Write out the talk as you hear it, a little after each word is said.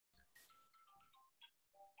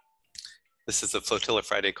This is the Flotilla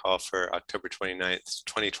Friday call for October 29th,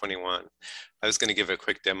 2021. I was going to give a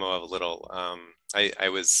quick demo of a little, I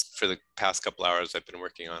was, for the past couple hours, I've been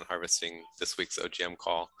working on harvesting this week's OGM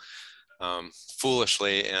call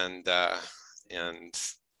foolishly, and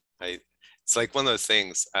it's like one of those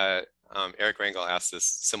things. Eric Rangel asked this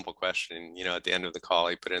simple question, you know, at the end of the call,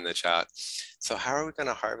 he put it in the chat. So how are we going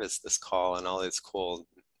to harvest this call and all this cool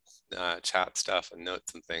chat stuff and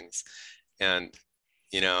notes and things? And,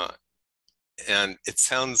 you know, and it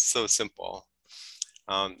sounds so simple.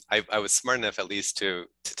 I was smart enough at least to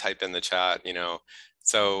type in the chat, you know,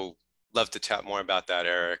 so love to chat more about that,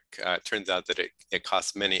 Eric. It turns out that it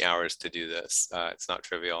costs many hours to do this. It's not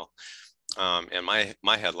trivial. And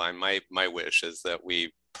my headline, my wish is that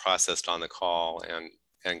we processed on the call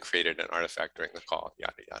and created an artifact during the call,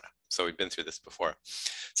 yada, yada. So we've been through this before.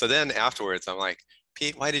 So then afterwards, I'm like,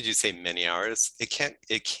 Pete, why did you say many hours? It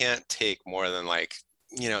can't take more than, like,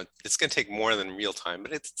 you know, it's going to take more than real time,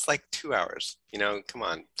 but it's like 2 hours, you know, come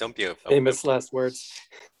on, don't be a famous last words.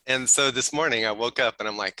 And so this morning I woke up and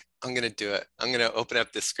I'm like, I'm going to do it. I'm going to open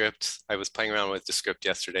up the script. I was playing around with the script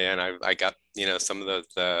yesterday, and I got, you know, some of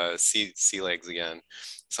the sea legs again.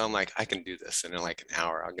 So I'm like, I can do this. And in like an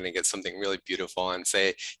hour, I'm going to get something really beautiful and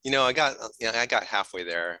say, you know, I got halfway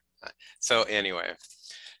there. So anyway,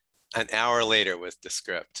 an hour later with the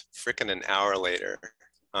script, freaking an hour later.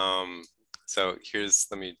 So here's,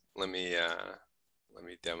 let me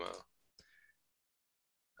demo.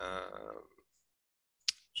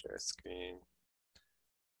 Share screen.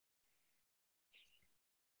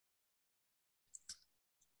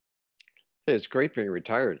 It's great being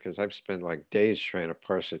retired, because I've spent like days trying to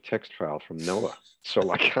parse a text file from Noah. So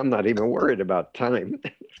like, I'm not even worried about time.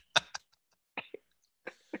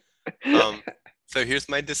 So here's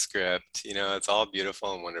my Descript. You know, it's all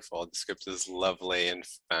beautiful and wonderful. Descript is lovely and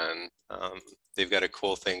fun. They've got a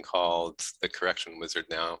cool thing called the correction wizard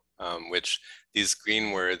now, which these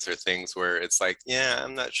green words are things where it's like, yeah,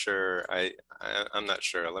 I'm not sure. I'm not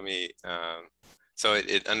sure. Let me. So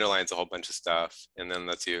it underlines a whole bunch of stuff and then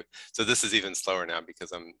lets you. So this is even slower now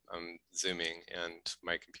because I'm zooming and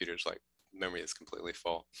my computer's like, memory is completely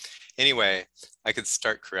full. Anyway, I could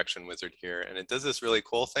start correction wizard here, and it does this really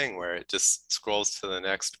cool thing where it just scrolls to the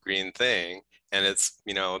next green thing, and it's,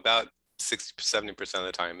 you know, about 60-70% of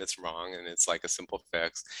the time it's wrong, and it's like a simple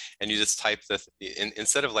fix. And you just type the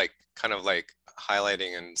instead of like kind of like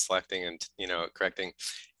highlighting and selecting and, you know, correcting,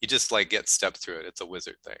 you just like get stepped through it. It's a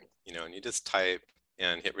wizard thing, you know, and you just type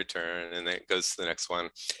and hit return, and then it goes to the next one.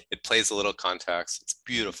 It plays a little context. It's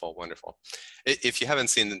beautiful, wonderful. If you haven't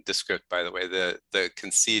seen the script, by the way, the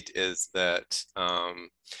conceit is that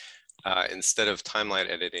instead of timeline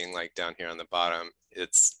editing, like down here on the bottom,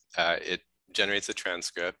 it generates a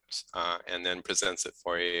transcript and then presents it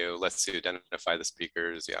for you, lets you identify the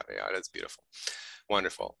speakers, yada, yada. It's beautiful.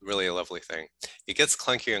 Wonderful, really a lovely thing. It gets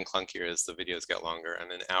clunkier and clunkier as the videos get longer, and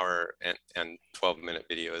an hour and 12-minute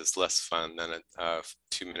video is less fun than a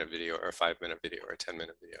 2-minute video or a 5-minute video or a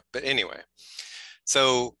 10-minute video. But anyway,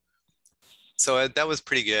 so that was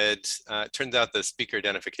pretty good. It turns out the speaker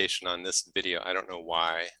identification on this video, I don't know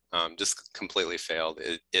why, just completely failed.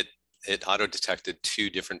 It auto-detected 2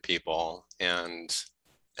 different people, and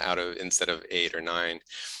instead of 8 or 9,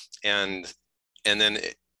 and then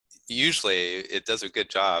usually it does a good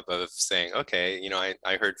job of saying, okay, you know,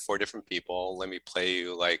 I heard 4 different people, let me play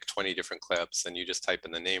you like 20 different clips, and you just type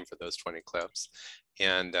in the name for those 20 clips,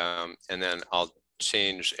 and then I'll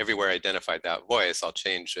change everywhere I identified that voice, I'll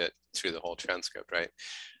change it through the whole transcript, right?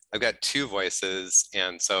 I've got 2 voices,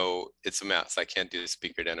 and so it's a mess. I can't do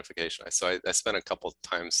speaker identification. So I spent a couple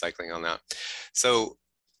times cycling on that. So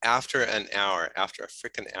after an hour, after a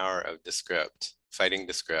freaking hour of Descript, fighting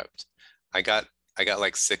Descript, I got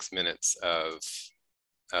like 6 minutes of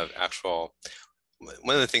actual.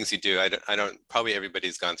 One of the things you do, I don't, probably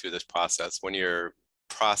everybody's gone through this process when you're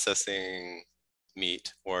processing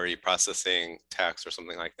meat or you're processing text or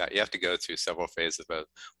something like that. You have to go through several phases, but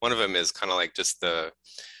one of them is kind of like just the,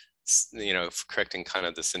 you know, correcting kind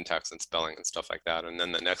of the syntax and spelling and stuff like that. And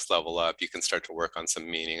then the next level up, you can start to work on some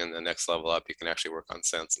meaning, and the next level up, you can actually work on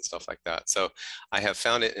sense and stuff like that. So I have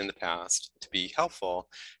found it in the past to be helpful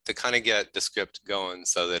to kind of get Descript going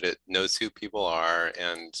so that it knows who people are,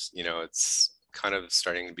 and, you know, it's kind of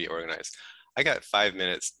starting to be organized. I got 5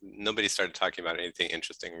 minutes. Nobody started talking about anything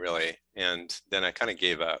interesting, really. And then I kind of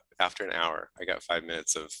gave up. After an hour, I got 5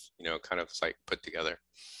 minutes of, you know, kind of like put together.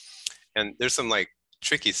 And there's some like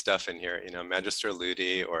tricky stuff in here, you know, Magister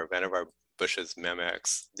Ludi or Vannevar Bush's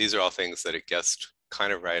Memex. These are all things that it guessed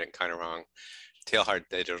kind of right and kind of wrong. Teilhard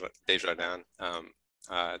Desjardins,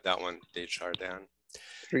 that one, Desjardins.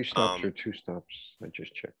 3 stops or 2 stops, I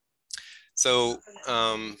just checked. So,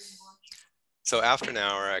 so after an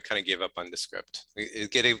hour, I kind of gave up on the script.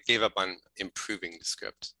 Gave up on improving the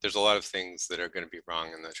script. There's a lot of things that are going to be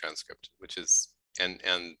wrong in the transcript, which is, and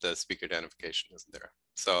the speaker identification isn't there.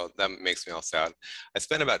 So that makes me all sad. I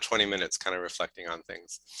spent about 20 minutes kind of reflecting on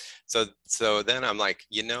things. So then I'm like,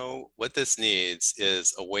 you know, what this needs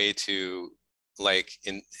is a way to, like,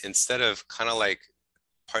 instead of kind of like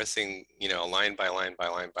parsing, you know, line by line by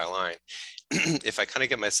line by line, if I kind of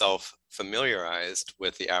get myself familiarized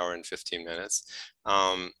with the hour and 15 minutes,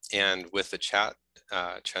 and with the chat,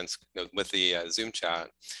 with the Zoom chat,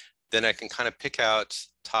 then I can kind of pick out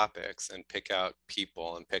topics and pick out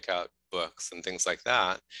people and pick out books and things like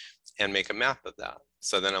that and make a map of that.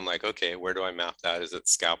 So then I'm like, okay, where do I map that? Is it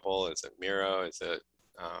Scalpel? Is it Miro? Is it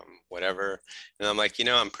whatever? And I'm like, you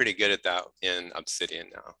know, I'm pretty good at that in Obsidian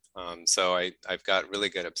now. So I've got really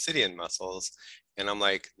good Obsidian muscles, and I'm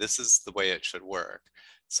like, this is the way it should work.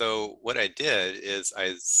 So what I did is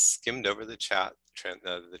I skimmed over the chat,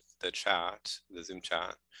 the Zoom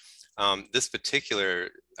chat. This particular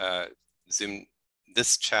Zoom,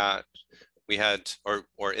 this chat, we had,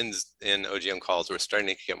 or in OGM calls, we're starting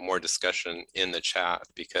to get more discussion in the chat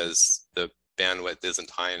because the bandwidth isn't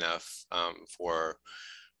high enough for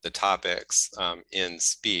the topics in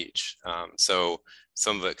speech. So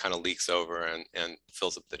some of it kind of leaks over and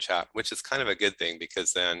fills up the chat, which is kind of a good thing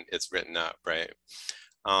because then it's written up, right?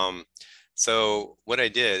 So what I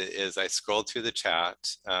did is I scrolled through the chat.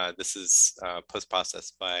 This is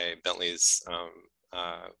post-processed by Bentley's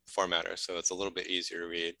formatter, so it's a little bit easier to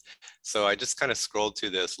read. So I just kind of scrolled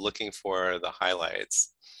through this looking for the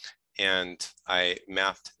highlights, and I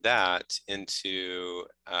mapped that into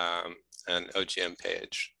an OGM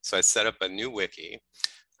page. So I set up a new wiki.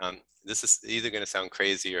 This is either going to sound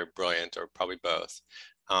crazy or brilliant, or probably both.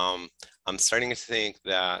 I'm starting to think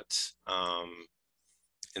that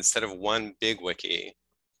instead of one big wiki,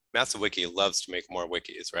 Massive Wiki loves to make more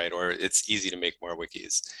wikis, right? Or it's easy to make more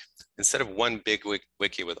wikis. Instead of one big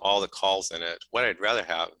wiki with all the calls in it, what I'd rather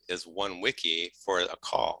have is one wiki for a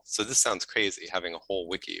call. So this sounds crazy, having a whole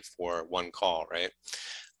wiki for one call, right?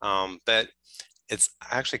 But it's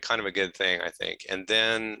actually kind of a good thing, I think. And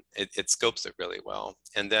then it scopes it really well.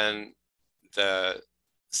 And then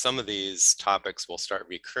some of these topics will start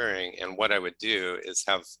recurring. And what I would do is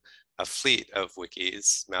have a fleet of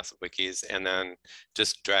wikis, massive wikis, and then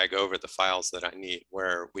just drag over the files that I need.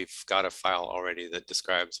 Where we've got a file already that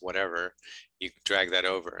describes whatever, you drag that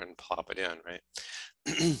over and plop it in, right?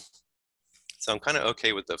 So I'm kind of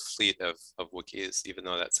okay with the fleet of wikis, even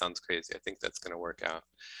though that sounds crazy. I think that's going to work out.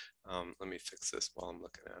 Let me fix this while I'm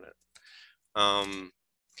looking at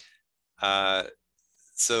it.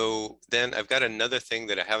 So then I've got another thing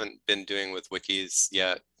that I haven't been doing with wikis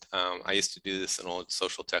yet. I used to do this in old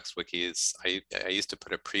social text wikis. I used to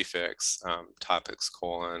put a prefix, topics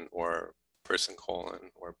colon or person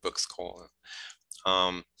colon or books colon.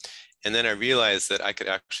 And then I realized that I could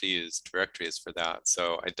actually use directories for that.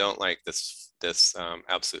 So I don't like this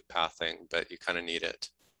absolute path thing, but you kind of need it.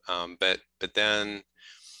 But then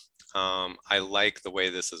I like the way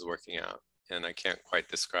this is working out, and I can't quite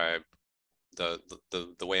describe the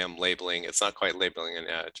way I'm labeling. It's not quite labeling an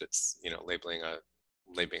edge. It's, you know, labeling a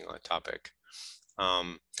topic.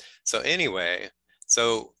 So anyway,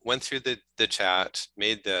 so went through the chat,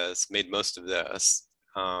 made most of this.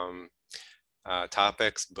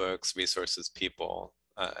 Topics, books, resources, people,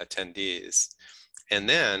 attendees. And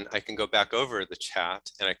then I can go back over the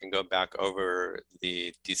chat and I can go back over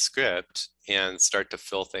the descript and start to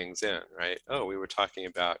fill things in, right? Oh, we were talking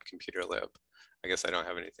about computer lib. I guess I don't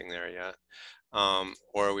have anything there yet.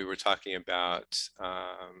 Or we were talking about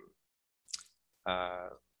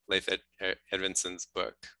Leif Edvinson's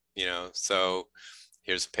book, you know, so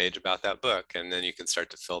here's a page about that book, and then you can start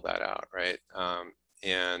to fill that out, right?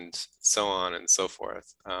 And so on and so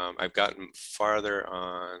forth. I've gotten farther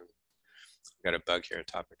on, I've got a bug here,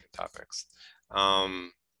 topic and topics. I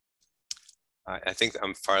think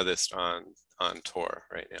I'm farthest on Tor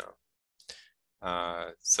right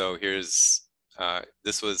now. So here's,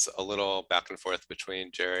 this was a little back and forth between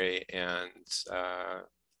Jerry and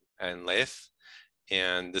Leif.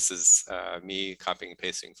 And this is me copying and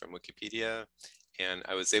pasting from Wikipedia. And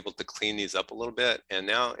I was able to clean these up a little bit. And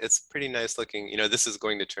now it's pretty nice looking. You know, this is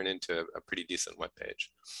going to turn into a pretty decent web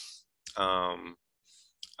page.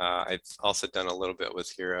 I've also done a little bit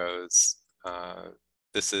with heroes.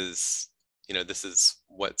 This is, you know, this is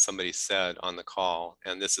what somebody said on the call.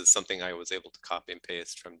 And this is something I was able to copy and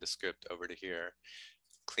paste from Descript over to here,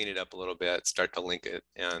 clean it up a little bit, start to link it.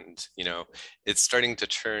 And, you know, it's starting to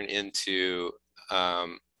turn into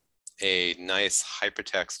a nice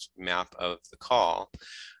hypertext map of the call.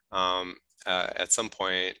 at some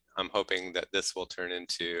point, I'm hoping that this will turn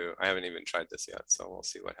into, I haven't even tried this yet, so we'll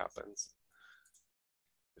see what happens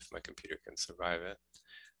if my computer can survive it.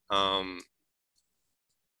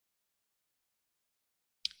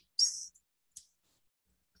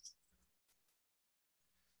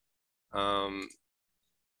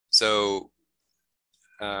 So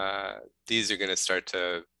these are going to start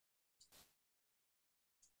to,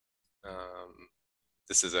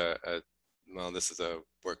 this is well, this is a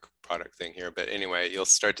work product thing here, but anyway, you'll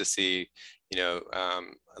start to see,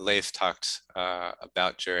 Leif talked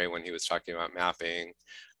about Jerry when he was talking about mapping.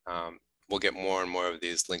 We'll get more and more of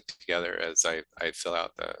these linked together as I fill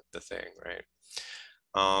out the thing, right?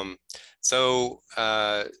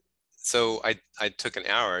 So I took an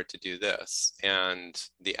hour to do this, and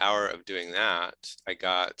the hour of doing that, I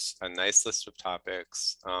got a nice list of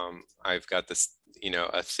topics. I've got this,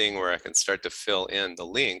 a thing where I can start to fill in the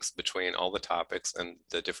links between all the topics and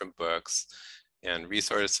the different books and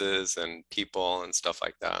resources and people and stuff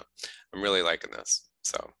like that. I'm really liking this.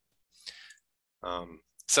 So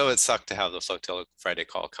it sucked to have the Flotilla Friday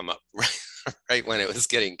call come up right when it was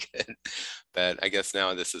getting good, but I guess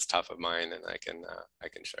now this is top of mind and I can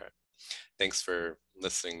share it. Thanks for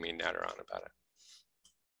listening to me natter on about it.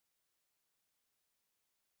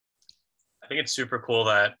 I think it's super cool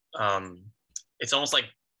that it's almost like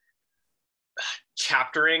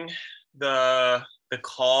chaptering the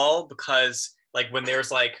call, because like when there's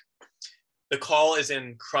like the call is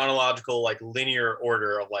in chronological, like linear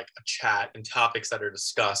order of like a chat and topics that are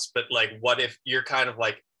discussed. But like, what if you're kind of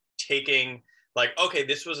like taking like, okay,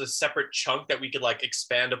 this was a separate chunk that we could like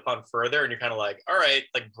expand upon further. And you're kind of like, all right,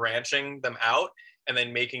 like branching them out and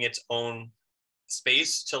then making its own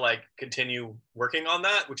space to like continue working on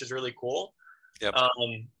that, which is really cool. Yep.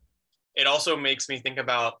 It also makes me think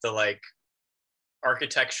about the like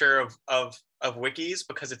architecture of wikis,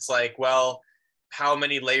 because it's like, well, how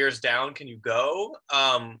many layers down can you go?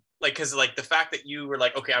 Like, cause like the fact that you were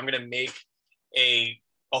like, okay, I'm gonna make a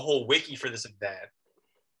whole wiki for this event.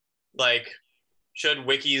 Like, should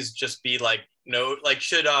wikis just be like, no, like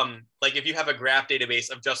should, like if you have a graph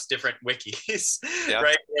database of just different wikis, yeah,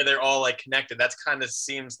 right, where they're all like connected, that's kind of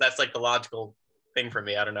seems, that's like the logical thing for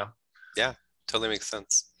me. I don't know. Yeah, totally makes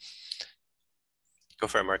sense. Go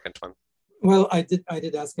for it, Marc-Antoine. Well, I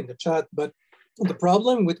did ask in the chat, but the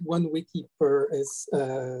problem with one wiki per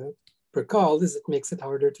call is it makes it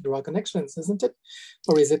harder to draw connections, isn't it?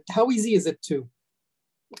 Or is it, how easy is it to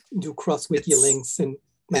do cross-wiki links and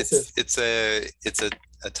massive? It's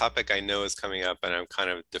a topic I know is coming up, and I'm kind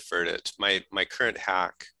of deferred it. My current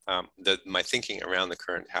hack, my thinking around the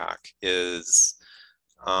current hack is,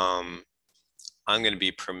 I'm going to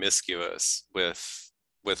be promiscuous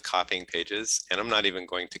with copying pages, and I'm not even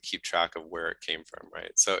going to keep track of where it came from,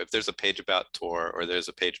 right? So if there's a page about Tor, or there's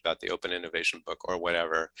a page about the Open Innovation book or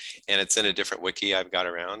whatever, and it's in a different wiki I've got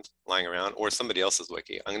lying around, or somebody else's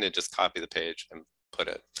wiki, I'm going to just copy the page and put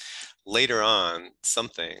it. Later on,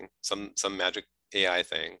 some magic AI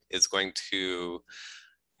thing is going to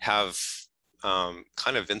have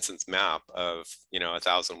kind of Vincent's map of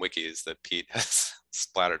 1,000 wikis that Pete has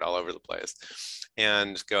splattered all over the place,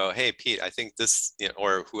 and go, hey Pete, I think this,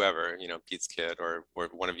 or whoever, Pete's kid or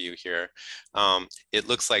one of you here, it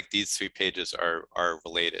looks like these 3 pages are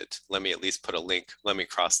related. Let me at least put a link. Let me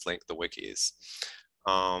cross-link the wikis.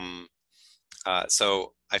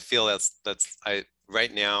 So I feel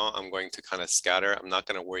right now I'm going to kind of scatter. I'm not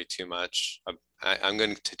going to worry too much. I'm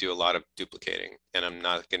going to do a lot of duplicating, and I'm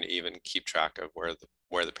not going to even keep track of where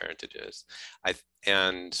the parentage is.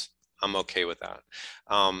 And I'm okay with that.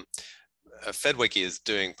 FedWiki is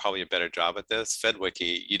doing probably a better job at this.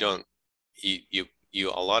 FedWiki, you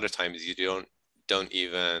a lot of times you don't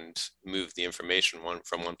even move the information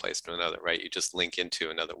from one place to another, right? You just link into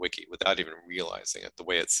another wiki without even realizing it. The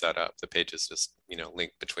way it's set up, the pages just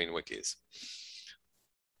link between wikis,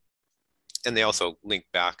 and they also link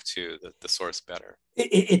back to the source better.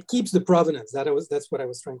 It keeps the provenance. That's what I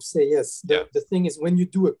was trying to say. Yes. The thing is, when you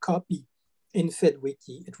do a copy in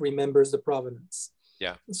FedWiki, it remembers the provenance.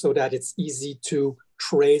 Yeah. So that it's easy to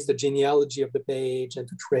trace the genealogy of the page and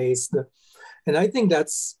to trace and I think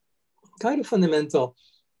that's kind of fundamental.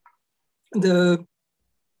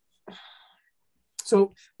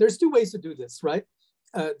 So there's 2 ways to do this, right?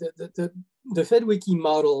 The FedWiki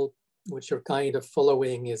model, which you're kind of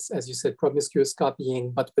following, is, as you said, promiscuous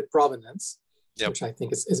copying, but with provenance, yep, which I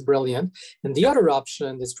think is brilliant. And the other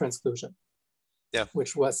option is transclusion, yeah,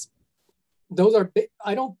 which was, those are,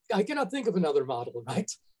 I cannot think of another model,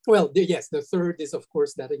 right? Well, yes, the third is, of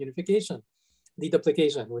course, data unification,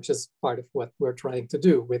 deduplication, which is part of what we're trying to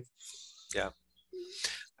do with. Yeah.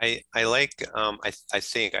 I like, I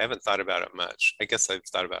think, I haven't thought about it much. I guess I've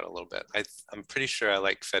thought about it a little bit. I'm pretty sure I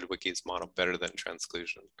like FedWiki's model better than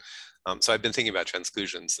transclusion. So I've been thinking about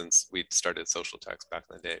transclusion since we started social text back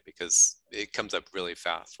in the day, because it comes up really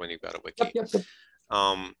fast when you've got a wiki. Yep.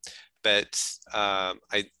 But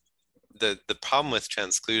the problem with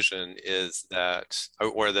transclusion is that,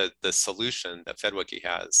 or the solution that FedWiki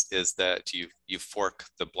has is that you fork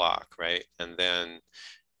the block, right? And then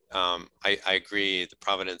I agree the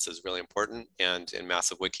provenance is really important, and in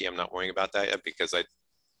massive wiki I'm not worrying about that yet, because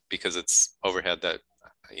it's overhead that,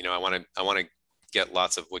 you know, I want to get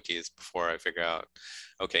lots of wikis before I figure out,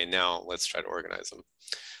 okay, now let's try to organize them.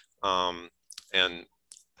 And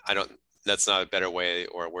I don't, that's not a better way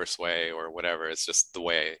or a worse way or whatever. It's just the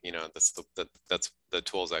way, you know, that's the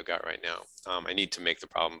tools I've got right now. I need to make the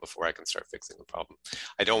problem before I can start fixing the problem.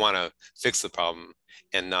 I don't want to fix the problem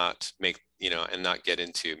and not make, you know, and not get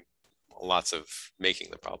into lots of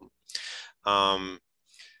making the problem.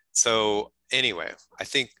 So anyway, I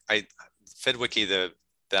think FedWiki,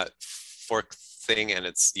 that fork thing, and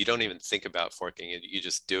you don't even think about forking it, you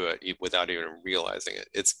just do it without even realizing it.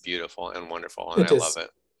 It's beautiful and wonderful, and I love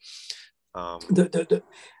it.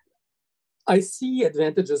 I see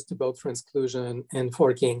advantages to both transclusion and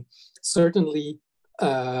forking. Certainly,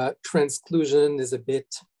 transclusion is a bit,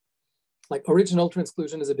 like original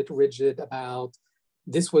transclusion is a bit rigid about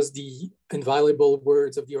this was the inviolable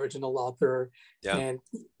words of the original author. Yeah. And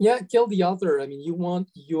kill the author. I mean,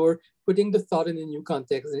 you're putting the thought in a new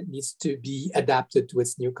context, and it needs to be adapted to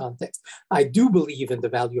its new context. I do believe in the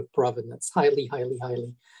value of provenance, highly.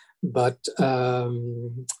 But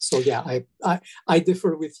so yeah, I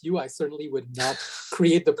differ with you. I certainly would not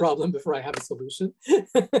create the problem before I have a solution.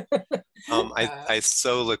 I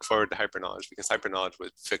so look forward to hyperknowledge, because hyperknowledge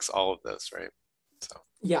would fix all of this, right? So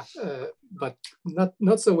yeah, but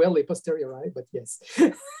not so well a posteriori, but yes.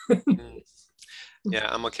 Yeah,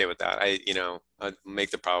 I'm okay with that. I'd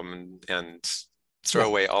make the problem and throw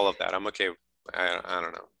away all of that. I'm okay. I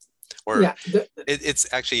don't know. Or yeah,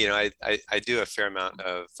 it's actually, you know, I do a fair amount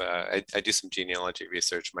of, I do some genealogy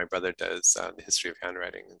research. My brother does the history of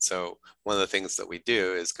handwriting. And so one of the things that we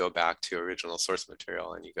do is go back to original source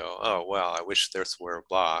material, and you go, oh, well, I wish this were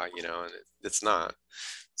blah, you know, and it's not.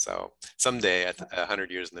 So someday, at 100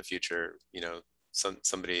 years in the future, you know,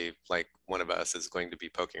 somebody like one of us is going to be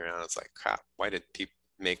poking around. It's like, crap, why did people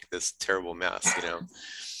make this terrible mess, you know?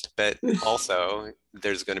 But also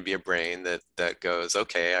there's going to be a brain that goes,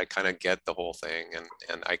 okay, I kind of get the whole thing,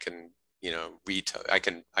 and I can, you know, I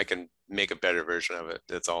can make a better version of it.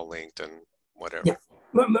 It's all linked and whatever. Yeah,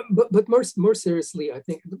 but more seriously, I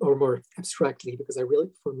think, or more abstractly, because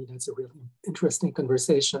for me, that's a really interesting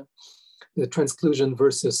conversation, the transclusion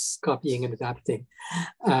versus copying and adapting.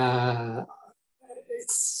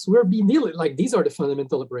 We're being dealing, like, these are the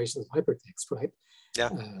fundamental operations of hypertext, right? Yeah.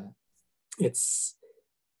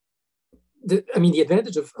 The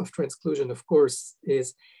advantage of transclusion, of course,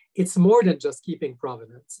 is it's more than just keeping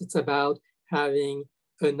provenance. It's about having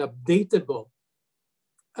an updatable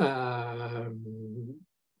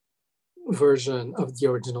version of the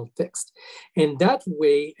original text. And that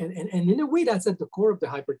way, and in a way, that's at the core of the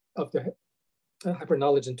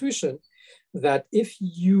hyper-knowledge intuition, that if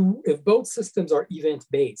both systems are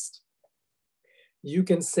event-based, you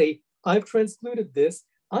can say, I've transcluded this,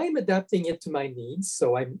 I'm adapting it to my needs.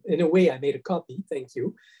 So in a way, I made a copy, thank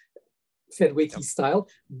you, FedWiki style,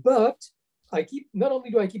 but not only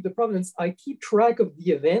do I keep the provenance, I keep track of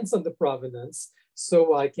the events on the provenance,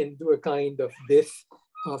 so I can do a kind of diff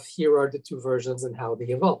of here are the two versions and how they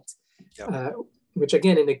evolved. Yep. Which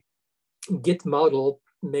again, in a Git model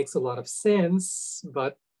makes a lot of sense,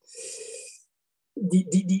 but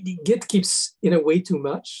the Git keeps in a way too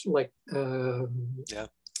much. Like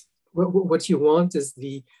what you want is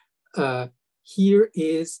here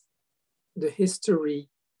is the history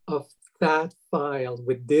of that file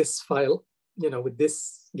with this file, you know, with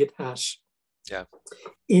this Git hash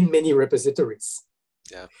in many repositories.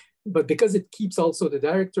 Yeah. But because it keeps also the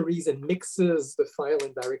directories and mixes the file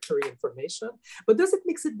and directory information, but does it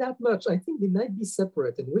mix it that much? I think they might be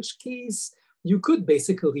separate, in which case you could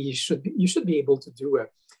basically, you should be able to do a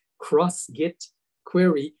cross Git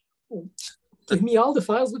query. Give me all the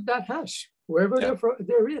files with that hash, wherever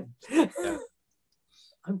they're in.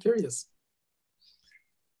 I'm curious.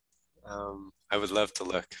 I would love to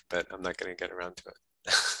look, but I'm not going to get around to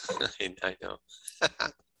it. I know.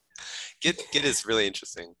 Git is really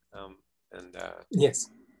interesting. Yes.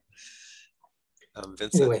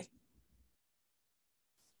 Vincent. Anyway.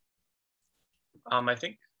 I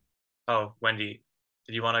think. Oh, Wendy,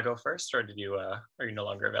 did you want to go first, or are you no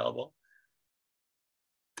longer available?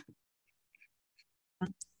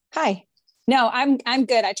 Hi. No, I'm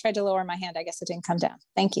good. I tried to lower my hand. I guess it didn't come down.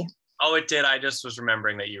 Thank you. Oh, it did. I just was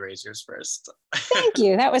remembering that you raised yours first. Thank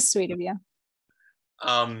you. That was sweet of you.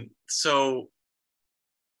 So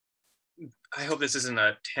I hope this isn't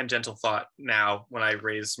a tangential thought now. When I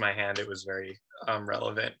raised my hand, it was very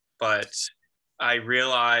relevant. But I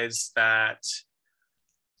realized that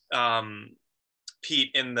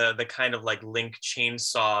Pete, in the kind of like link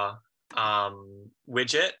chainsaw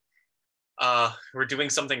widget, we're doing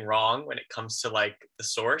something wrong when it comes to like the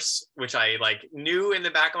source, which I like knew in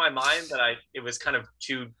the back of my mind that it was kind of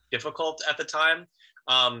too difficult at the time.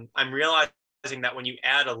 I'm realizing that when you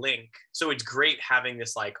add a link, so it's great having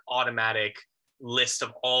this like automatic list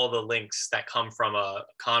of all the links that come from a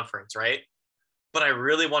conference, right? But I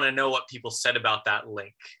really want to know what people said about that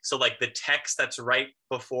link. So like the text that's right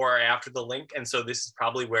before or after the link. And so this is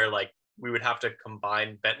probably where like we would have to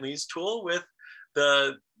combine Bentley's tool with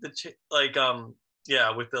with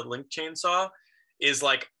the link chainsaw, is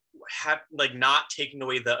like not taking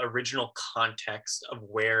away the original context of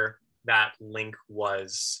where that link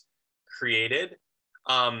was created.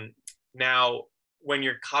 Now, when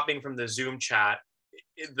you're copying from the Zoom chat,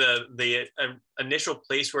 the initial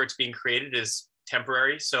place where it's being created is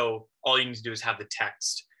temporary, so all you need to do is have the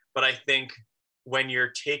text. But I think when you're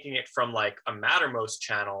taking it from like a Mattermost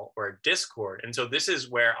channel or a Discord, and so this is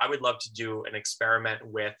where I would love to do an experiment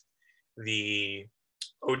with the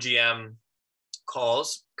OGM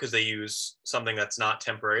calls, because they use something that's not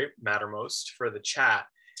temporary, Mattermost, for the chat.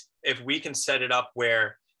 If we can set it up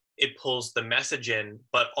where it pulls the message in,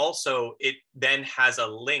 but also it then has a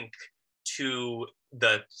link to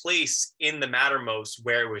the place in the Mattermost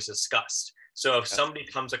where it was discussed. So if somebody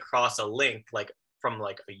comes across a link like from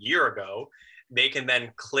like a year ago, they can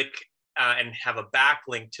then click and have a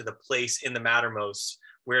backlink to the place in the Mattermost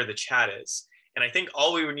where the chat is. And I think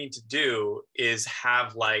all we would need to do is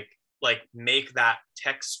have like make that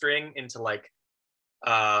text string into like,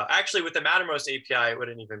 actually with the Mattermost API, it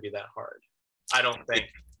wouldn't even be that hard. I don't think.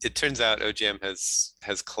 It turns out OGM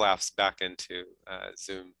has collapsed back into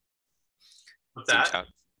Zoom. What's Zoom that?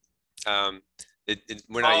 Chat.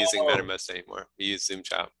 We're not using Mattermost anymore. We use Zoom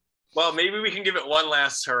Chat. Well, maybe we can give it one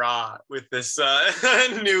last hurrah with this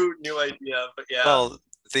new idea. But yeah. Well,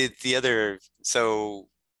 the other, so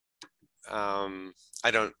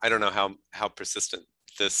I don't know how persistent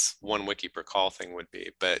this one wiki per call thing would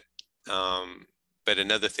be, but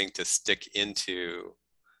another thing to stick into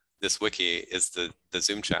this wiki is the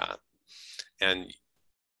Zoom chat, and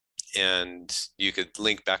you could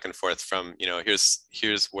link back and forth from,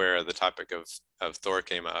 here's where the topic of Thor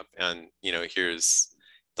came up, and here's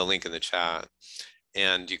the link in the chat,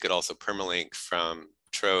 and you could also permalink from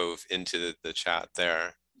Trove into the chat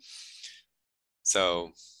there.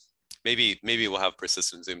 So maybe we'll have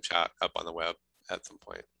persistent Zoom chat up on the web at some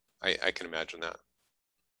point. I can imagine that.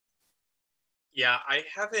 Yeah, I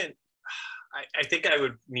haven't. I think I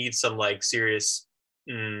would need some like serious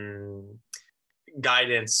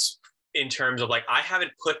guidance in terms of like, I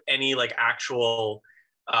haven't put any like actual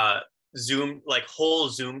Zoom, like whole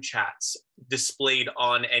Zoom chats displayed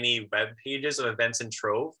on any web pages of events in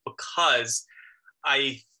Trove, because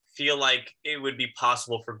I feel like it would be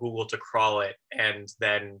possible for Google to crawl it and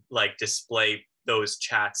then like display those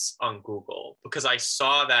chats on Google, because I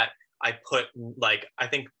saw that I put like, I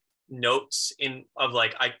think notes in of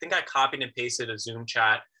like, I think I copied and pasted a Zoom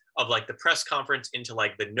chat of like the press conference into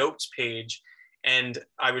like the notes page, and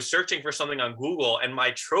I was searching for something on Google and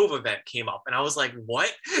my Trove event came up, and I was like,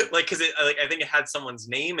 what? Like, because I think it had someone's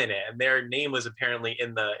name in it, and their name was apparently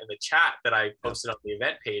in the chat that I posted on the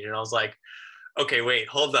event page, and I was like, okay, wait,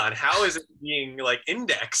 hold on, how is it being like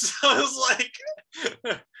indexed? I was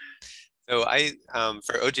like so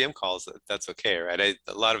for OGM calls, that's okay, right?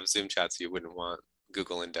 A lot of Zoom chats you wouldn't want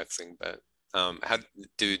Google indexing, but how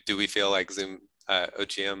do we feel like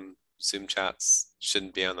OGM Zoom chats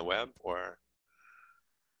shouldn't be on the web? Or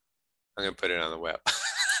I'm gonna put it on the web.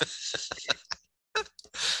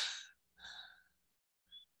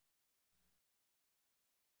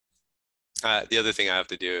 The other thing I have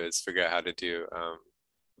to do is figure out how to do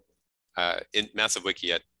in Massive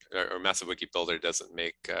Wiki or Massive Wiki Builder doesn't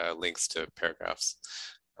make links to paragraphs,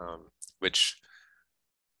 which,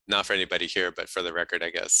 not for anybody here, but for the record, I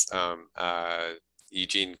guess,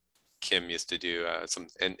 Eugene Kim used to do some,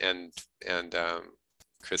 and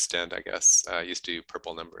Chris Dent, I guess, used to do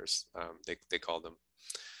purple numbers. They called them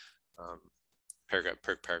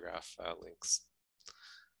paragraph links.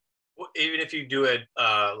 well, even if you do it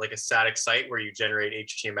like a static site where you generate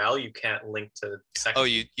HTML, you can't link to sections. Oh,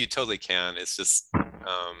 you totally can. It's just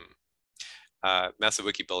Massive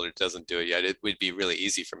Wiki Builder doesn't do it yet. It would be really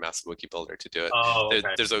easy for Massive Wiki Builder to do it. Oh, okay.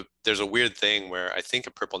 There's a weird thing where I think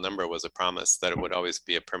a purple number was a promise that it would always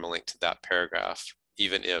be a permalink to that paragraph,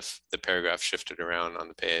 even if the paragraph shifted around on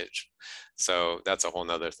the page. So that's a whole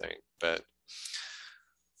nother thing, but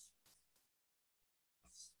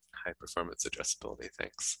high performance addressability,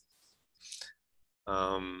 thanks.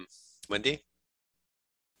 Wendy?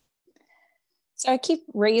 So I keep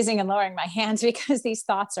raising and lowering my hands because these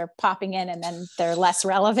thoughts are popping in and then they're less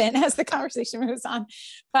relevant as the conversation moves on.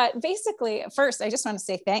 But basically, first, I just want to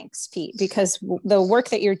say thanks, Pete, because the work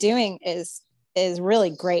that you're doing is really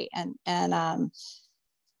great. And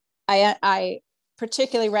I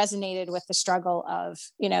particularly resonated with the struggle of,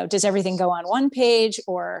 does everything go on one page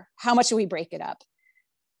or how much do we break it up?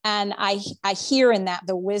 And I hear in that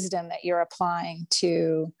the wisdom that you're applying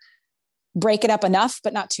to break it up enough,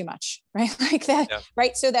 but not too much, right? Like that, yeah.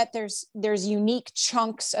 Right? So that there's unique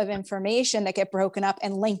chunks of information that get broken up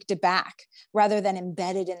and linked back rather than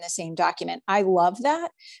embedded in the same document. I love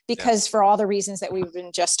that because for all the reasons that we've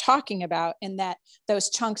been just talking about, and that those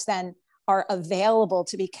chunks then are available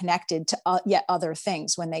to be connected to yet other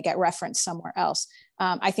things when they get referenced somewhere else.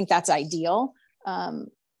 I think that's ideal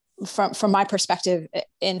from my perspective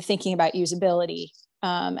in thinking about usability.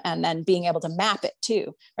 And then being able to map it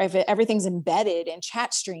too, right? If everything's embedded in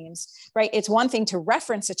chat streams, right? It's one thing to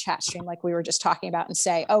reference a chat stream like we were just talking about and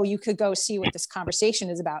say, oh, you could go see what this conversation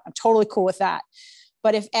is about. I'm totally cool with that.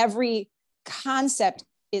 But if every concept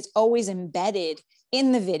is always embedded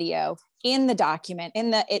in the video, in the document,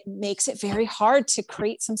 it makes it very hard to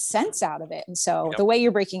create some sense out of it. And so the way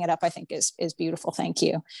you're breaking it up, I think is beautiful. Thank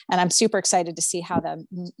you. And I'm super excited to see how the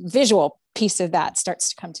visual piece of that starts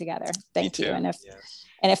to come together. Thank you. And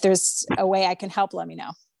if there's a way I can help, let me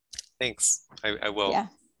know. Thanks. I will. Yeah.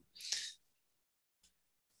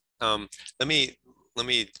 Let me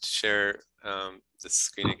share the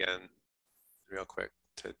screen again real quick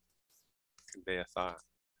to convey a thought,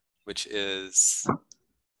 which is,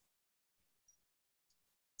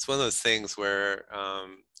 it's one of those things where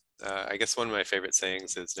I guess one of my favorite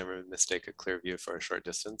sayings is never mistake a clear view for a short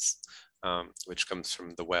distance, which comes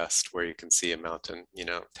from the West where you can see a mountain,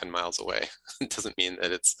 10 miles away. It doesn't mean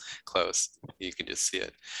that it's close. You can just see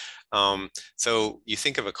it. So you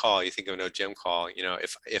think of a call, you think of an OGM call,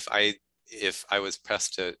 if I was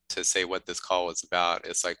pressed to say what this call was about,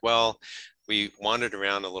 it's like, well, we wandered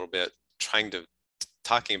around a little bit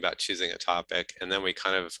talking about choosing a topic, and then we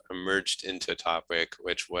kind of emerged into a topic,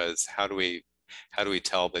 which was how do we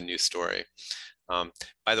tell the new story?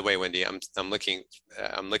 By the way, Wendy, I'm looking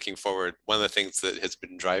forward. One of the things that has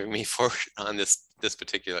been driving me forward on this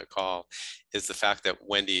particular call is the fact that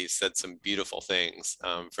Wendy said some beautiful things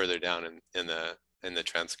further down in the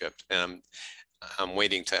transcript, and I'm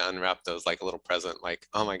waiting to unwrap those like a little present. Like,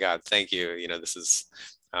 oh my God, thank you. This is.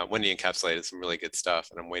 Wendy encapsulated some really good stuff,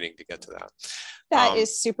 and I'm waiting to get to that. That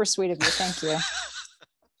is super sweet of you. Thank you.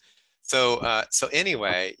 So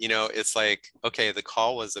anyway, it's like, okay, the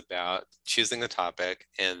call was about choosing a topic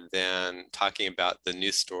and then talking about the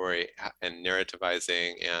new story and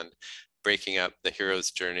narrativizing and breaking up the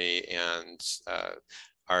hero's journey and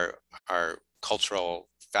our cultural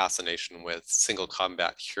fascination with single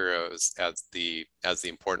combat heroes as the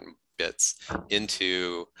important bits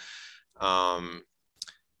into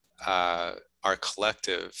our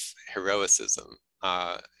collective heroicism,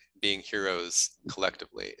 being heroes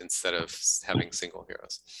collectively instead of having single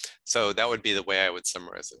heroes. So that would be the way I would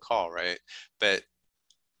summarize the call, right? But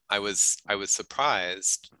I was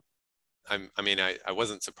surprised. I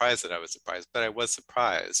wasn't surprised that I was surprised, but I was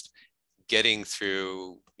surprised getting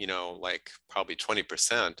through, like probably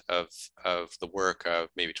 20% of the work of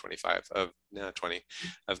maybe 25 of 20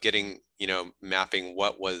 of getting, mapping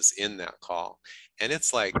what was in that call. And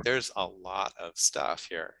it's like, there's a lot of stuff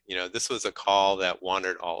here. This was a call that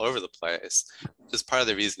wandered all over the place, which is part of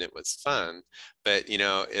the reason it was fun. But,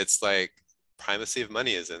 it's like primacy of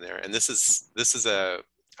money is in there. And this is a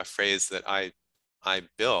phrase that I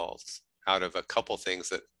built out of a couple things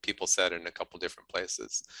that people said in a couple different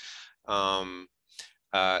places.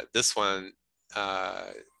 This one,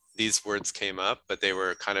 these words came up, but they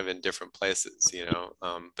were kind of in different places,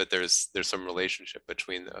 but there's some relationship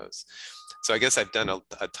between those. So I guess I've done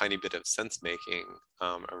a tiny bit of sense making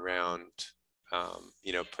around,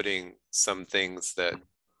 putting some things that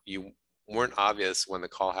you weren't obvious when the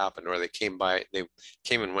call happened, or they came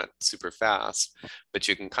and went super fast, but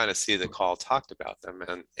you can kind of see the call talked about them,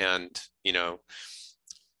 and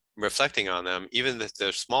reflecting on them, even if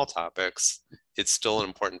they're small topics, it's still an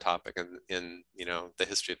important topic in you know, the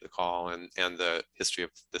history of the call and the history of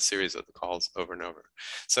the series of the calls over and over.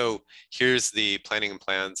 So here's the planning and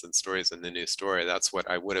plans and stories in the new story. That's what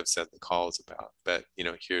I would have said the call is about. But you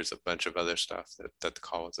know, here's a bunch of other stuff that the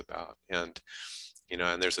call is about. And you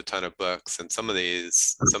know, and there's a ton of books, and some of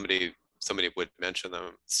these somebody would mention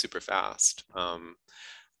them super fast.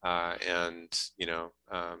 And you know,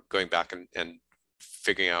 going back and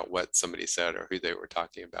figuring out what somebody said or who they were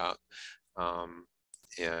talking about,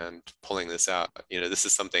 and pulling this out. You know, this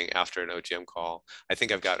is something after an OGM call. I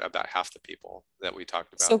think I've got about half the people that we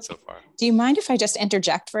talked about so far. Do you mind if I just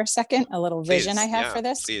interject for a second? A little vision I have for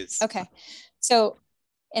this? Please. Okay. So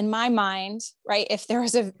in my mind, right, if there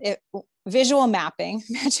was a visual mapping,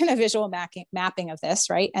 imagine a visual mapping of this,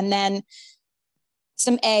 right? And then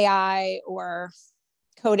some AI or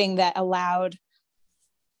coding that allowed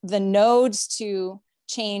the nodes to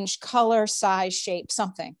change color, size, shape,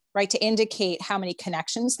 something, right? To indicate how many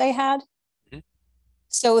connections they had,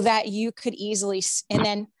 so that you could easily,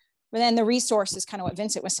 and then the resources, kind of what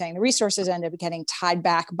Vincent was saying, the resources end up getting tied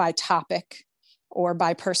back by topic or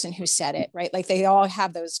by person who said it, right? Like they all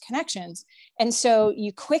have those connections. And so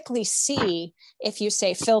you quickly see, if you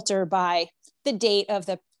say filter by the date of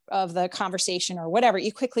the conversation or whatever,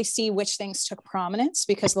 you quickly see which things took prominence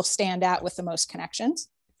because they'll stand out with the most connections.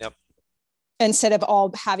 Yep. Instead of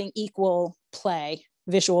all having equal play,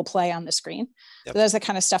 visual play on the screen. Yep. So that's the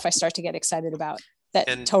kind of stuff I start to get excited about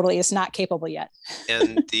that totally is not capable yet.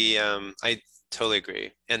 And the, I totally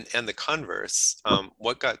agree. And the converse,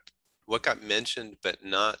 what got mentioned but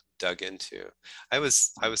not dug into. I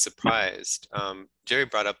was surprised. Jerry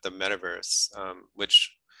brought up the metaverse,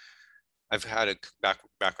 which I've had a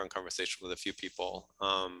background conversation with a few people.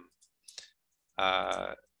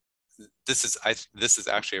 This is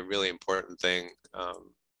actually a really important thing.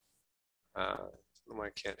 I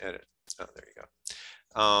can't edit. Oh, there you go.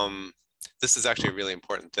 This is actually a really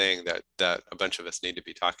important thing that a bunch of us need to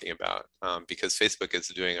be talking about, because Facebook is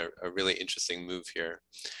doing a really interesting move here,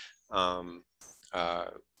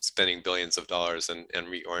 spending billions of dollars and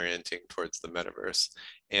reorienting towards the metaverse.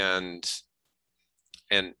 And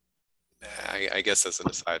I guess as an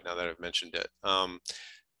aside, now that I've mentioned it,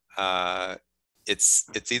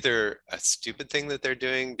 it's either a stupid thing that they're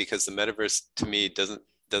doing, because the metaverse to me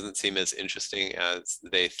doesn't seem as interesting as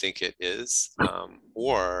they think it is,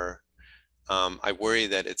 or I worry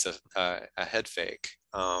that it's a head fake,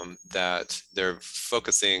 that they're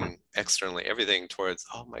focusing externally everything towards,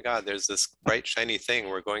 oh my God, there's this bright shiny thing,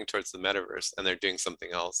 we're going towards the metaverse, and they're doing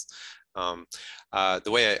something else. The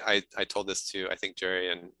way I told this to, I think,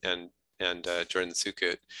 Jerry and Jordan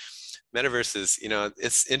Sukut, metaverse is, you know,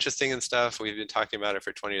 it's interesting and stuff. We've been talking about it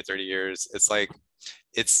for 20 or 30 years. It's like,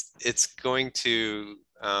 it's going to,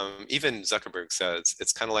 even Zuckerberg says,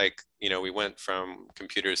 it's kind of like, you know, we went from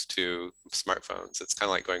computers to smartphones. It's kind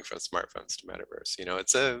of like going from smartphones to metaverse. You know,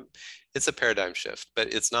 it's a paradigm shift,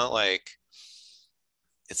 but it's not like,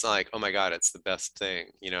 oh my God, it's the best thing,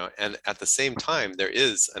 you know. And at the same time, there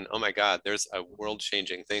is an, oh my God, there's a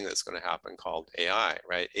world-changing thing that's going to happen called AI,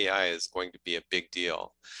 right? AI is going to be a big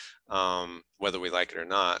deal, whether we like it or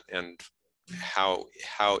not. And how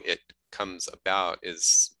it comes about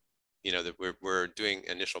is, you know, that we're doing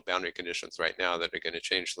initial boundary conditions right now that are going to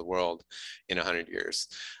change the world in 100 years.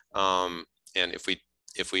 And if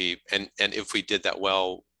we did that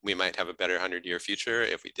well, we might have a better 100-year future.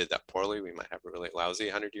 If we did that poorly, we might have a really lousy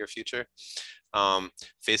 100-year future.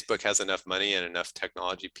 Facebook has enough money and enough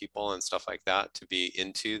technology people and stuff like that to be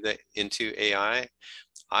into AI.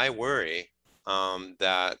 I worry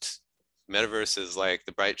that metaverse is like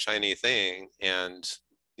the bright shiny thing, and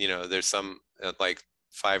you know, there's some like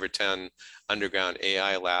 5 or 10 underground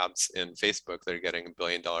AI labs in Facebook that are getting $1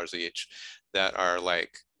 billion each, that are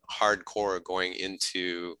like hardcore going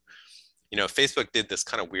into, you know, Facebook did this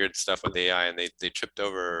kind of weird stuff with AI, and they tripped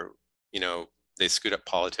over, you know, they screwed up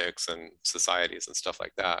politics and societies and stuff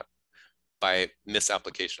like that by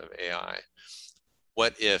misapplication of AI.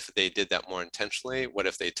 What if they did that more intentionally? What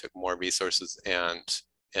if they took more resources and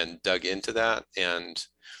dug into that? And,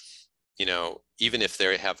 you know, even if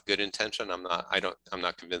they have good intention, I'm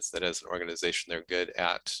not convinced that as an organization they're good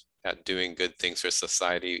at doing good things for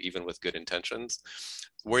society, even with good intentions.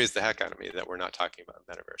 Worries the heck out of me that we're not talking about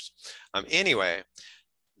metaverse. Anyway,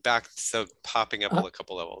 back to popping up a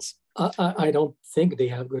couple levels. I don't think they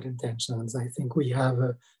have good intentions. I think we have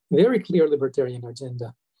a very clear libertarian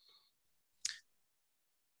agenda.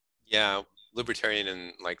 Yeah, libertarian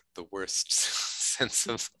in like the worst sense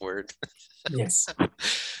of the word. Yes.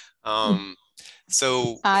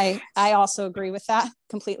 So I also agree with that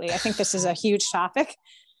completely. I think this is a huge topic.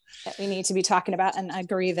 that we need to be talking about. And I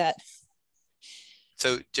agree that.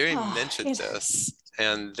 So Jerry mentioned this,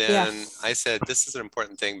 and then I said, this is an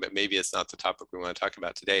important thing, but maybe it's not the topic we want to talk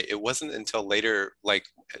about today. It wasn't until later, like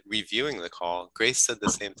reviewing the call, Grace said the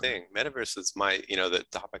same thing. Metaverse is the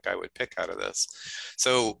topic I would pick out of this.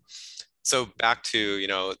 So back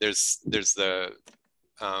to, there's the,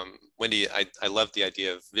 Wendy, I love the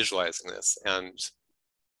idea of visualizing this,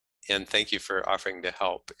 and thank you for offering to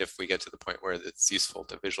help if we get to the point where it's useful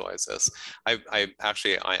to visualize this.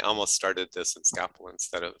 I almost started this in Scalpel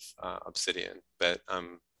instead of Obsidian, but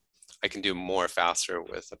I can do more faster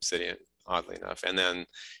with Obsidian, oddly enough. And then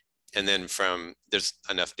there's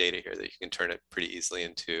enough data here that you can turn it pretty easily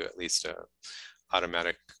into at least a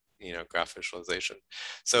automatic graph visualization.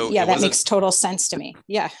 So yeah, that makes total sense to me.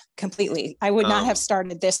 Yeah, completely. I would not have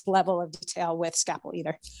started this level of detail with Scalpel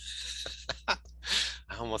either.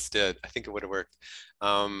 I almost did. I think it would have worked.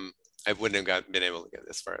 I wouldn't have been able to get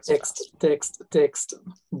this far as text,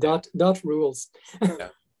 dot rules.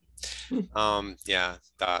 Yeah,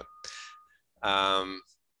 dot.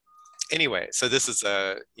 Anyway, so this is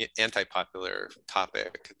a anti-popular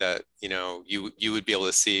topic that you would be able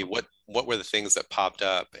to see what were the things that popped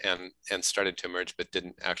up and started to emerge but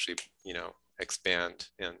didn't actually expand,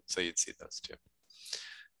 and so you'd see those too.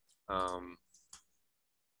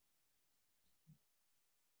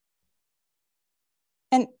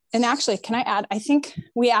 And actually, can I add, I think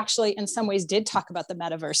we actually in some ways did talk about the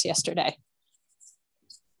metaverse yesterday,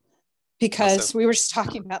 because we were just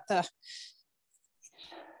talking about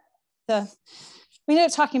we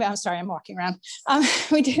ended up talking about, I'm sorry, I'm walking around.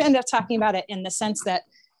 We did end up talking about it in the sense that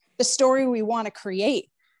the story we want to create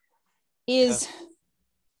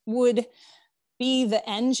would be the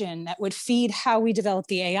engine that would feed how we develop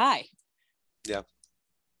the AI. Yeah.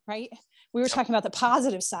 Right? We were talking about the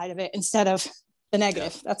positive side of it instead of the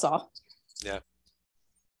negative. Yeah. That's all. Yeah.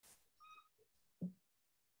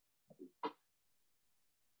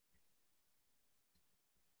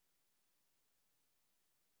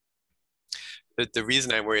 But the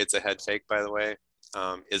reason I worry it's a head fake, by the way,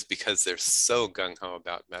 is because they're so gung-ho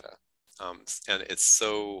about Meta. And it's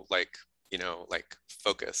so like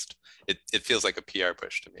focused. It feels like a PR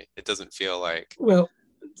push to me. It doesn't feel like... Well,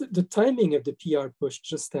 the timing of the PR push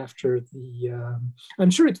just after the,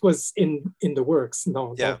 I'm sure it was in the works.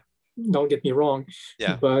 No, don't get me wrong.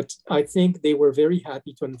 Yeah. But I think they were very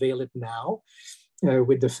happy to unveil it now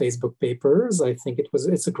with the Facebook papers. I think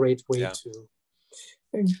it's a great way to...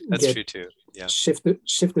 That's true too. Yeah. Shift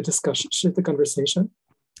the discussion, shift the conversation.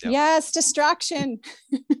 Yep. Yes, distraction.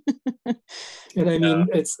 And I mean,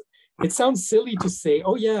 it sounds silly to say,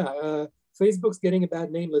 oh yeah, Facebook's getting a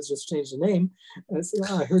bad name, let's just change the name.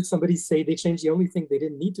 I heard somebody say they changed the only thing they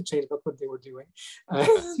didn't need to change about what they were doing.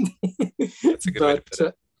 That's a good way to put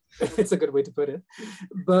it. It's a good way to put it.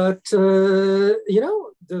 But,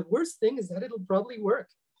 the worst thing is that it'll probably work.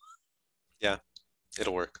 Yeah,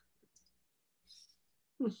 it'll work.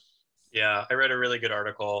 Yeah, I read a really good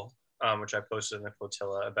article, which I posted in the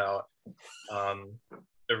Flotilla about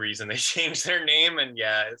the reason they changed their name. And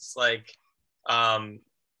yeah, it's like,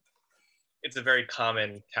 it's a very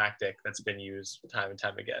common tactic that's been used time and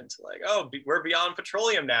time again to like, oh, we're beyond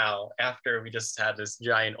petroleum now after we just had this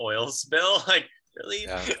giant oil spill. Like, really?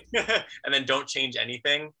 Yeah. And then don't change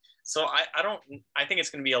anything. So I think it's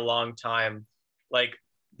going to be a long time. Like,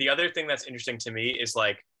 the other thing that's interesting to me is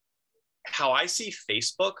like, how I see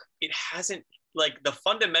Facebook, it hasn't, like, the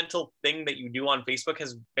fundamental thing that you do on Facebook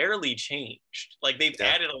has barely changed. Like, they've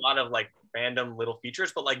added a lot of like random little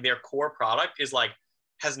features, but like their core product is like,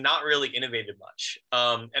 has not really innovated much.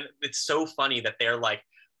 And it's so funny that they're like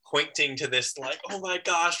pointing to this like, oh my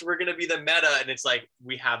gosh, we're gonna be the Meta. And it's like,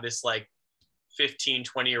 we have this like 15,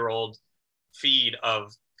 20-year-old feed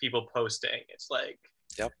of people posting. It's like,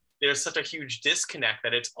 there's such a huge disconnect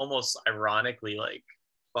that it's almost ironically like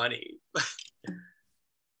funny.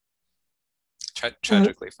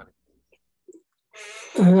 Tragically funny.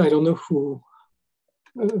 I don't know who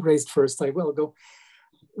raised first. I will go.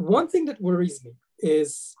 One thing that worries me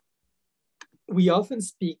is we often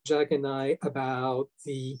speak, Jack and I, about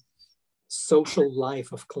the social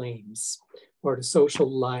life of claims or the social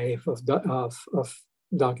life of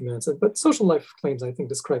documents. But social life of claims, I think,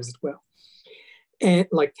 describes it well. And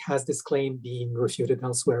like, has this claim been refuted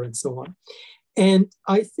elsewhere and so on. And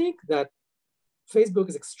I think that Facebook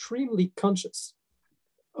is extremely conscious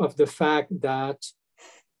of the fact that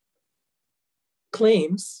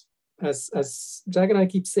claims, as Jack and I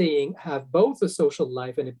keep saying, have both a social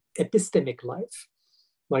life and an epistemic life,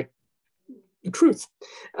 like the truth.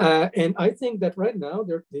 And I think that right now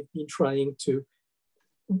they're trying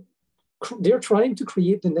to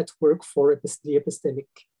create the network for the epistemic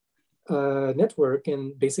network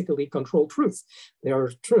and basically control truth. They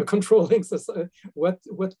are controlling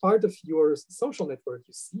what part of your social network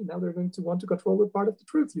you see. Now they're going to want to control what part of the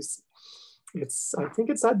truth you see. I think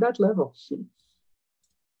it's at that level.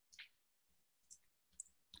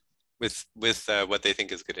 With what they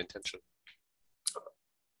think is good intention.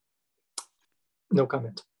 No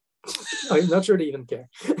comment. I'm not sure they even care.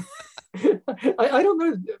 I don't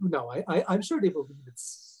know. No, I'm sure they believe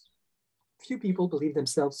it's. Few people believe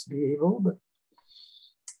themselves to be evil, but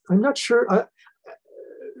I'm not sure.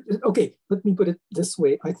 Okay, let me put it this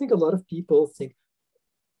way. I think a lot of people think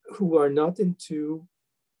who are not into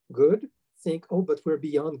good think, oh, but we're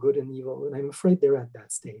beyond good and evil. And I'm afraid they're at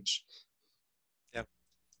that stage. Yeah.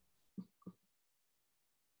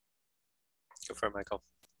 Go for it, Michael.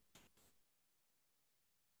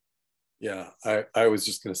 Yeah, I was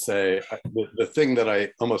just going to say, the thing that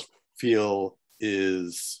I almost feel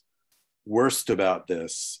is worst about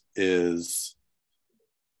this is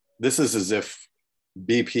as if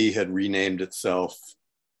BP had renamed itself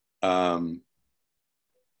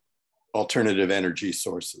alternative energy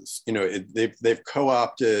sources. You know, they've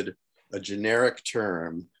co-opted a generic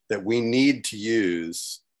term that we need to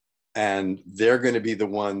use, and they're going to be the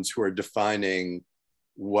ones who are defining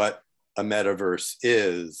what a metaverse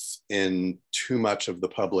is in too much of the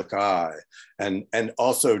public eye, and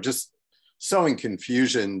also just sowing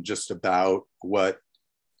confusion just about what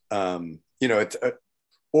you know, it's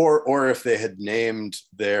or if they had named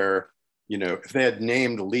their, you know, if they had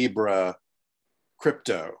named Libra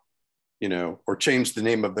crypto, you know, or changed the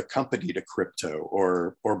name of the company to crypto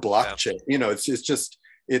or blockchain. Yeah. You know, it's just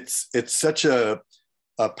it's such a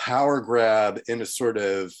power grab in a sort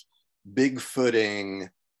of big-footing,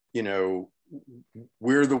 you know,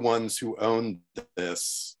 we're the ones who own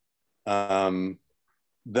this, that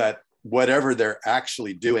whatever they're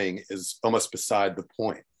actually doing is almost beside the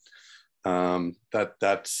point.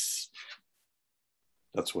 That's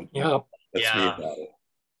what that's me about it.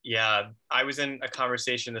 Yeah, I was in a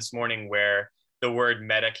conversation this morning where the word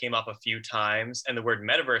meta came up a few times and the word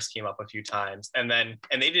metaverse came up a few times, and they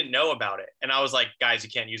didn't know about it. And I was like, guys, you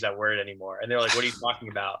can't use that word anymore. And they're like, what are you talking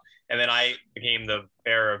about? And then I became the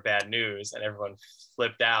bearer of bad news and everyone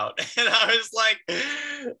flipped out. And I was like,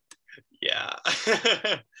 yeah.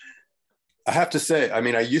 I have to say, I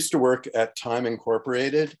mean, I used to work at Time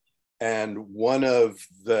Incorporated, and one of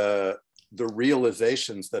the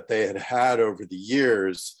realizations that they had over the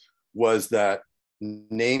years was that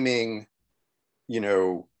naming, you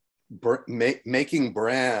know, making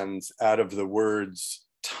brands out of the words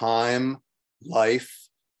time, life,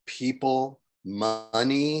 people,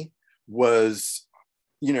 money was,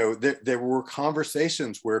 you know, there were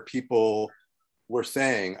conversations where people were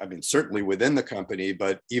saying, I mean, certainly within the company,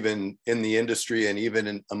 but even in the industry and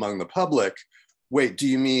even among the public, wait, do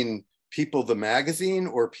you mean people the magazine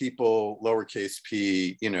or people lowercase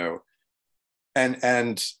p, you know?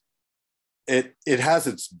 And it has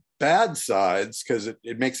its bad sides because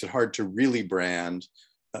it makes it hard to really brand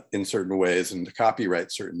in certain ways and to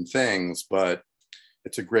copyright certain things, but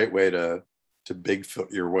it's a great way to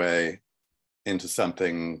Bigfoot your way into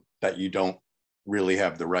something that you don't really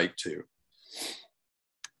have the right to.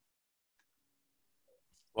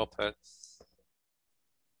 Well put.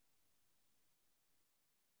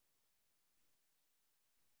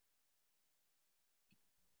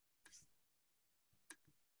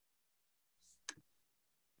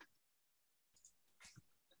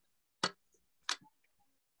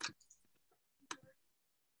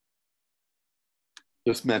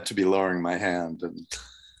 Just meant to be lowering my hand and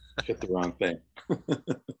hit the wrong thing.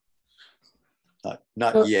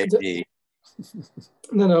 not yay.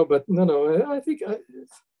 No. I think a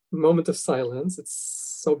moment of silence.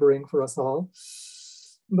 It's sobering for us all.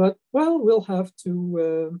 But well, we'll have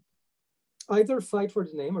to either fight for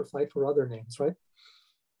the name or fight for other names, right?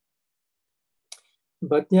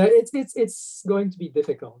 But yeah, it's going to be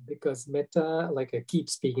difficult because meta, like I keep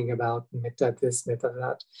speaking about meta this, meta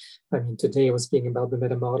that. I mean, today I was speaking about the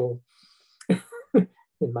meta model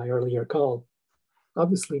in my earlier call.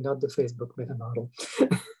 Obviously not the Facebook meta model.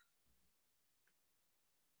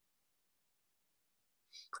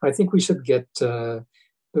 I think we should get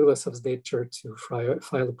Douglas of Nature to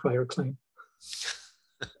file a prior claim.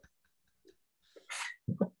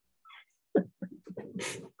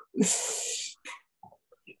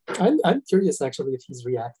 I'm curious actually if he's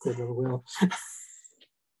reacted or will.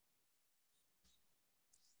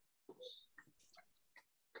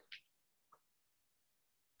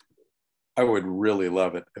 I would really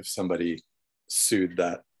love it if somebody sued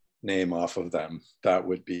that name off of them. That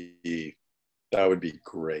would be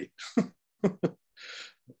great.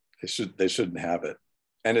 They shouldn't have it.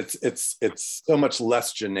 and it's so much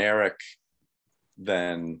less generic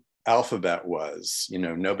than Alphabet was. You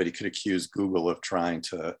know, nobody could accuse Google of trying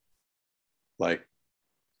to like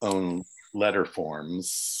own letter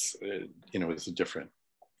forms. You know, it's a different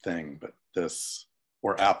thing, but this,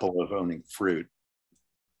 or Apple of owning fruit.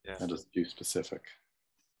 Yeah. That is too specific.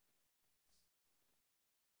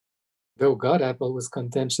 Though God, Apple was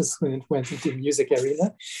contentious when it went into the music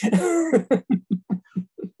arena.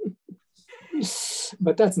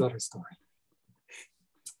 But that's another story.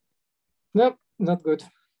 Nope, not good,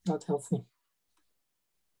 not healthy.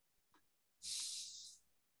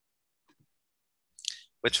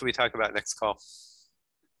 What should we talk about next call?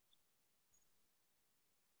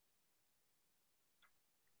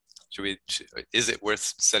 Is it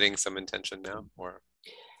worth setting some intention now, or?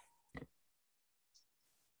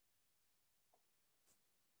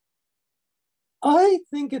 I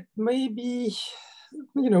think it may be,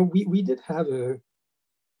 you know, we did have a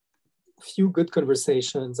few good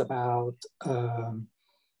conversations about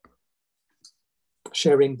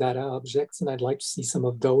sharing data objects, and I'd like to see some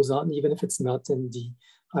of those on, even if it's not in the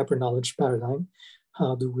hyper knowledge paradigm.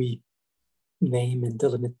 How do we name and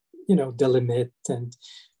delimit, you know, delimit and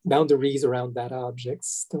boundaries around data objects?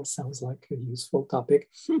 Still sounds like a useful topic.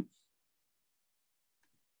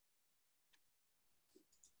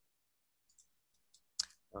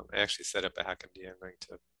 I actually set up a HackMD. I'm going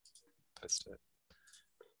to post it.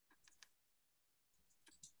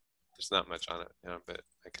 There's not much on it, you know, but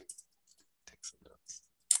I can take some notes.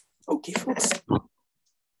 Okay, folks.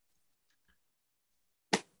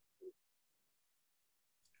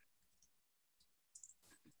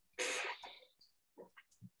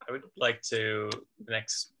 I would like to, the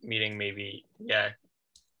next meeting maybe,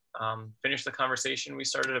 finish the conversation we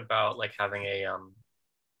started about like having a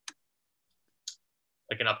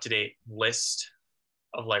like an up-to-date list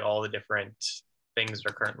of like all the different things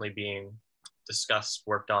that are currently being discussed,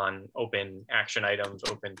 worked on, open action items,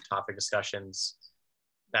 open topic discussions.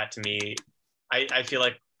 That to me, I feel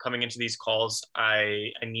like coming into these calls,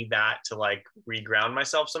 I need that to like reground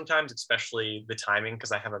myself sometimes, especially the timing,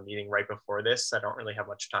 because I have a meeting right before this. I don't really have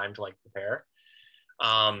much time to like prepare.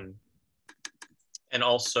 And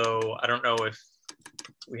also, I don't know if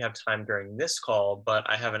we have time during this call, but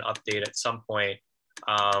I have an update at some point.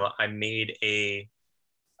 I made a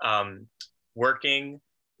working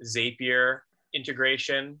Zapier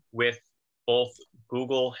integration with both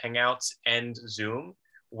Google Hangouts and Zoom,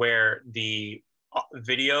 where the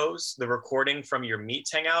videos, the recording from your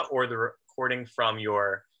Meets Hangout or the recording from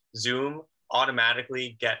your Zoom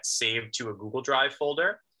automatically get saved to a Google Drive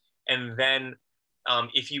folder. And then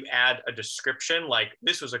if you add a description, like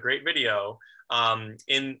this was a great video,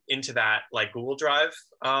 into that like Google Drive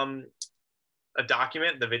a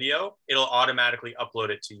document, the video, it'll automatically upload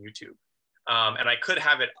it to YouTube. And I could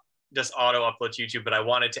have it just auto upload to YouTube, but I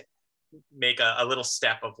wanted to make a little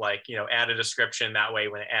step of like, you know, add a description. That way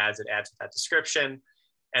when it adds with that description.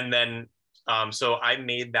 And then, so I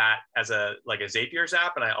made that as a Zapier's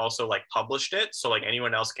app, and I also like published it. So like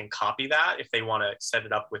anyone else can copy that if they want to set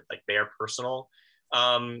it up with like their personal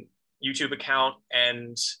YouTube account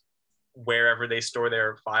and wherever they store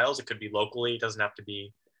their files. It could be locally, it doesn't have to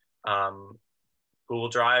be Google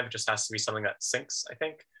Drive, it just has to be something that syncs, I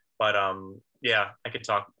think. But yeah, I could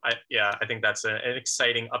talk. I think that's an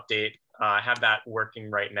exciting update. I have that working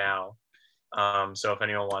right now. So if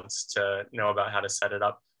anyone wants to know about how to set it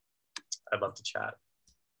up, I'd love to chat.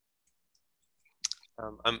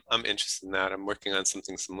 I'm interested in that. I'm working on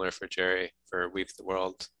something similar for Jerry for Weave the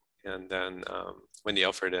World, and then Wendy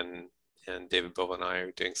Elford and David Bova and I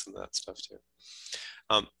are doing some of that stuff too.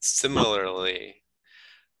 Similarly,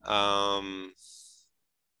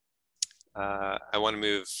 I want to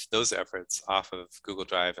move those efforts off of Google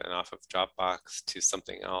Drive and off of Dropbox to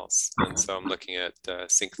something else. And so I'm looking at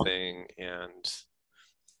SyncThing and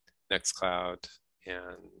Nextcloud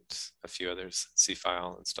and a few others,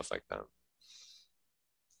 C-File and stuff like that.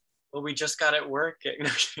 Well, we just got it working.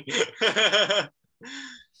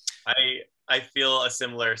 I feel a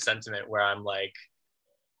similar sentiment where I'm like,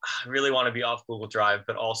 I really want to be off Google Drive,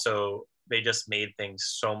 but also they just made things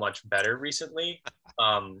so much better recently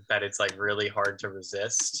that it's like really hard to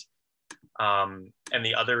resist. And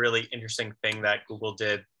the other really interesting thing that Google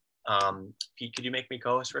did, Pete, could you make me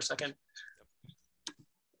co-host for a second?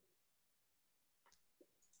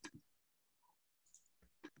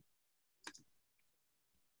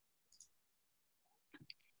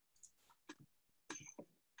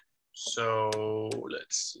 So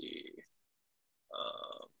let's see.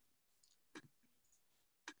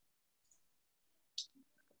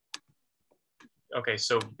 Okay,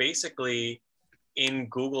 so basically in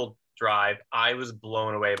Google Drive, I was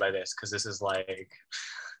blown away by this because this is like,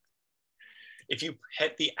 if you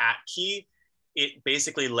hit the @ key, it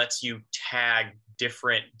basically lets you tag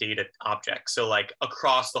different data objects. So like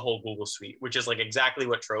across the whole Google suite, which is like exactly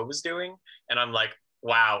what Trove is doing. And I'm like,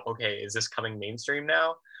 wow, okay, is this coming mainstream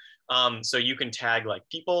now? So you can tag like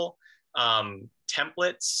people,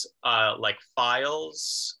 templates, like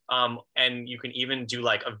files, and you can even do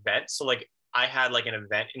like events. So like I had like an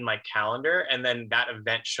event in my calendar and then that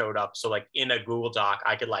event showed up. So like in a Google Doc,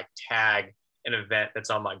 I could like tag an event that's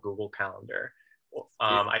on my Google Calendar.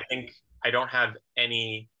 I think I don't have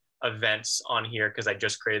any events on here because I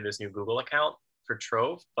just created this new Google account for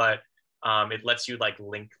Trove, but it lets you like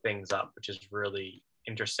link things up, which is really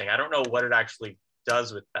interesting. I don't know what it actually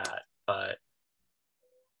does with that, but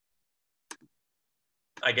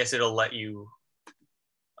I guess it'll let you,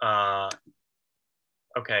 okay,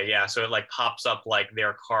 yeah, so it like pops up like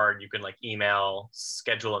their card. You can like email,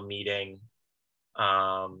 schedule a meeting,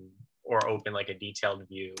 or open like a detailed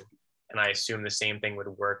view. And I assume the same thing would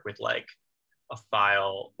work with like a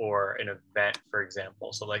file or an event, for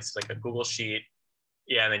example. So like it's like a Google Sheet,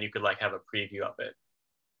 yeah, and then you could like have a preview of it.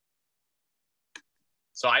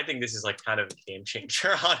 So I think this is like kind of a game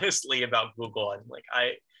changer, honestly, about Google. And like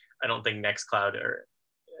I don't think Nextcloud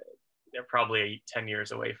they're probably 10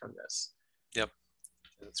 years away from this. Yep,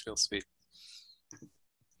 that's real sweet.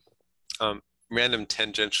 Random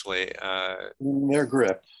tangentially. Their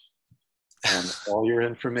grip on all your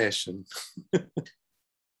information.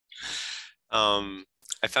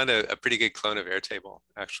 I found a pretty good clone of Airtable,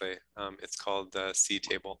 actually. It's called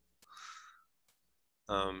C-Table.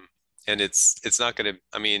 And it's not going to,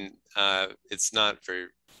 I mean, it's not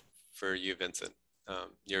for you, Vincent.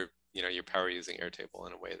 You're power using Airtable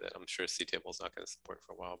in a way that I'm sure C-Table is not going to support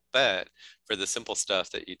for a while. But for the simple stuff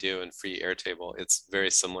that you do in free Airtable, it's very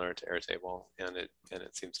similar to Airtable, and it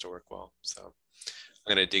seems to work well. So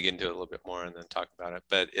I'm going to dig into it a little bit more and then talk about it.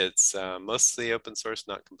 But it's mostly open source,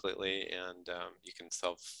 not completely, and you can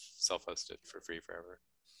self-host it for free forever.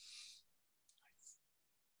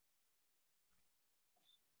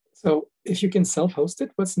 So if you can self-host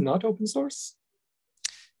it, what's not open source?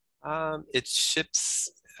 It ships,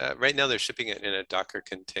 right now they're shipping it in a Docker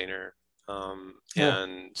container.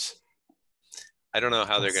 And I don't know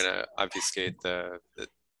how they're going to obfuscate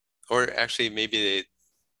or actually maybe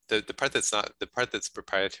the part that's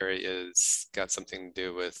proprietary is got something to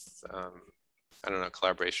do with, I don't know,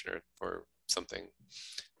 collaboration or something.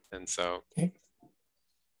 And so. Okay.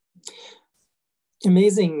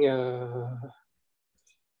 Amazing.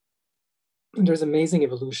 There's amazing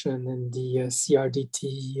evolution in the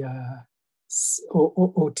CRDT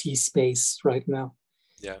OT space right now.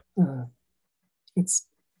 Yeah. It's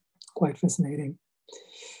quite fascinating.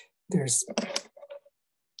 There's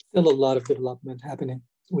still a lot of development happening.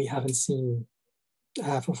 We haven't seen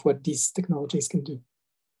half of what these technologies can do.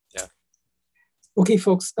 Yeah. Okay,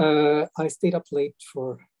 folks, I stayed up late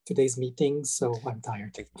for today's meeting, so I'm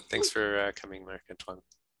tired. Thanks for coming, Mark and Antoine.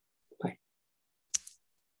 Bye.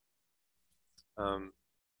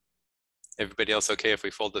 Everybody else okay if we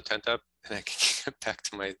fold the tent up and I can get back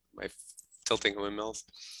to my tilting windmills?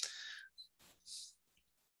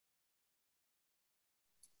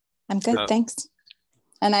 I'm good, thanks.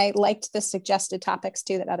 And I liked the suggested topics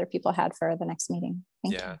too that other people had for the next meeting.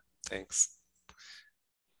 Thank you. Thanks.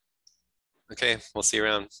 Okay, we'll see you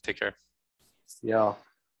around. Take care. Yeah.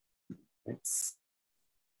 Thanks.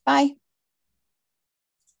 Bye.